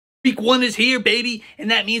Week 1 is here, baby,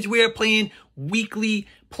 and that means we are playing weekly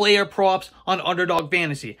player props on Underdog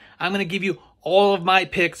Fantasy. I'm going to give you all of my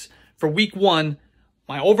picks for Week 1,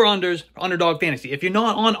 my over-unders for Underdog Fantasy. If you're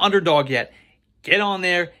not on Underdog yet, get on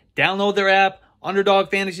there, download their app,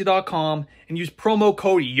 underdogfantasy.com, and use promo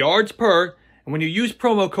code YARDSPER. And when you use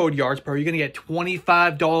promo code YARDSPER, you're going to get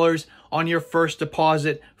 $25 on your first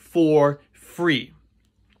deposit for free.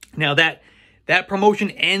 Now, that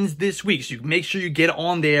promotion ends this week, so you make sure you get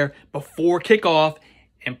on there before kickoff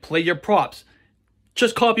and play your props.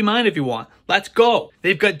 Just copy mine if you want. Let's go.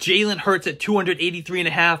 They've got Jalen Hurts at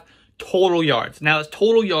 283.5 total yards. Now, it's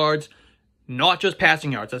total yards, not just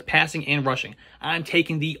passing yards. That's passing and rushing. I'm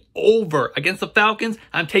taking the over. Against the Falcons,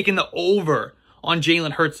 I'm taking the over on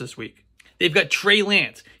Jalen Hurts this week. They've got Trey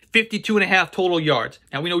Lance, 52.5 total yards.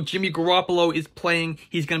 Now, we know Jimmy Garoppolo is playing.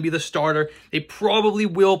 He's going to be the starter. They probably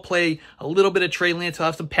will play a little bit of Trey Lance. He'll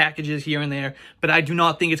have some packages here and there, but I do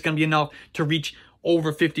not think it's going to be enough to reach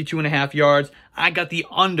over 52.5 yards. I got the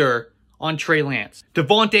under on Trey Lance.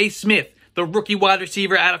 Devontae Smith, the rookie wide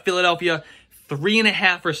receiver out of Philadelphia,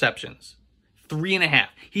 3.5 receptions. 3.5.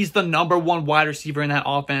 He's the #1 wide receiver in that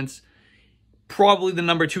offense. Probably the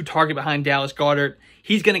 #2 target behind Dallas Goedert.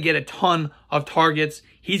 He's going to get a ton of targets.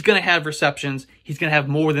 He's going to have receptions. He's going to have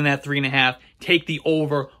more than that 3.5. Take the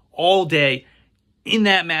over all day in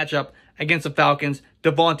that matchup against the Falcons.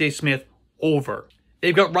 Devontae Smith over.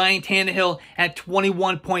 They've got Ryan Tannehill at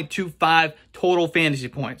 21.25 total fantasy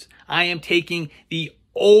points. I am taking the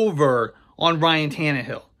over on Ryan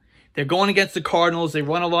Tannehill. They're going against the Cardinals. They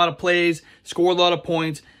run a lot of plays, score a lot of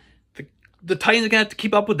points. The Titans are going to have to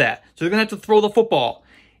keep up with that. So they're going to have to throw the football.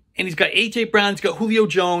 And he's got A.J. Brown. He's got Julio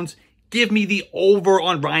Jones. Give me the over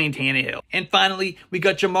on Ryan Tannehill. And finally, we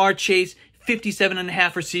got Jamar Chase,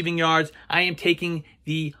 57.5 receiving yards. I am taking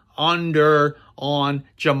the under on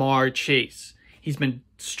Jamar Chase. He's been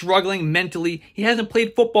struggling mentally. He hasn't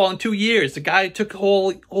played football in 2 years. The guy took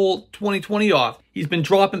whole 2020 off. He's been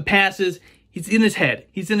dropping passes. He's in his head.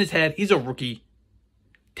 He's in his head. He's a rookie.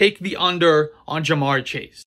 Take the under on Jamar Chase.